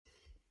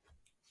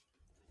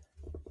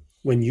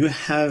When you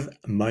have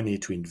money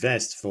to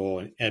invest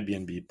for an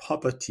Airbnb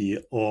property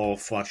or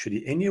for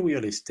actually any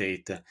real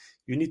estate,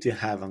 you need to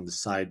have on the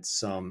side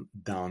some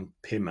down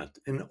payment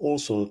and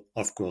also,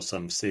 of course,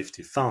 some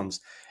safety funds.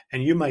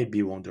 And you might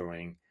be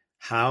wondering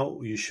how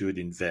you should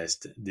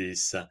invest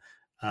this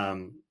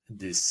down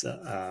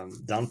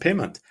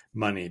payment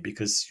money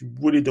because you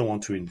really don't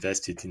want to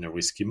invest it in a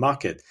risky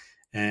market.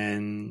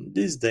 And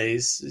these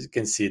days, you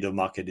can see the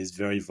market is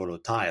very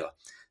volatile.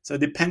 So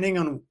depending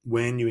on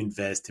when you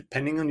invest,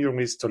 depending on your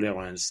risk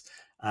tolerance,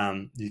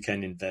 you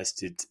can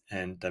invest it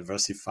and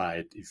diversify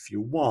it if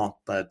you want.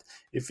 But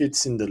if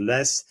it's in the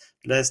less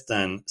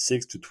than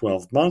 6 to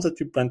 12 months that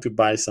you plan to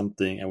buy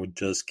something, I would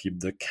just keep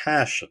the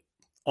cash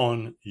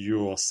on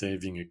your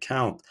saving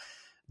account.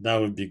 That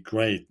would be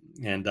great,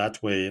 and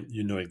that way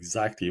you know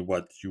exactly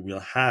what you will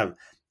have,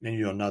 and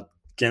you're not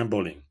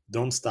gambling.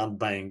 Don't start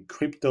buying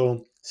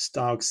crypto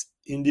stocks,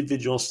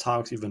 individual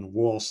stocks, even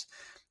worse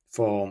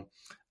for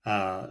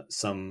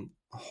some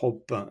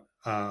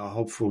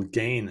hopeful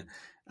gain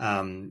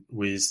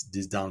with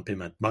this down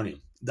payment money.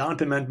 Down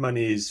payment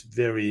money is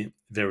very,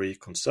 very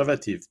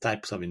conservative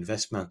types of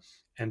investment,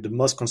 and the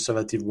most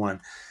conservative one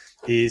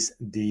is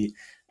the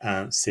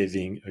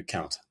saving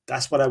account.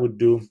 That's what I would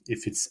do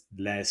if it's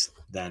less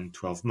than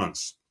 12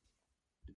 months.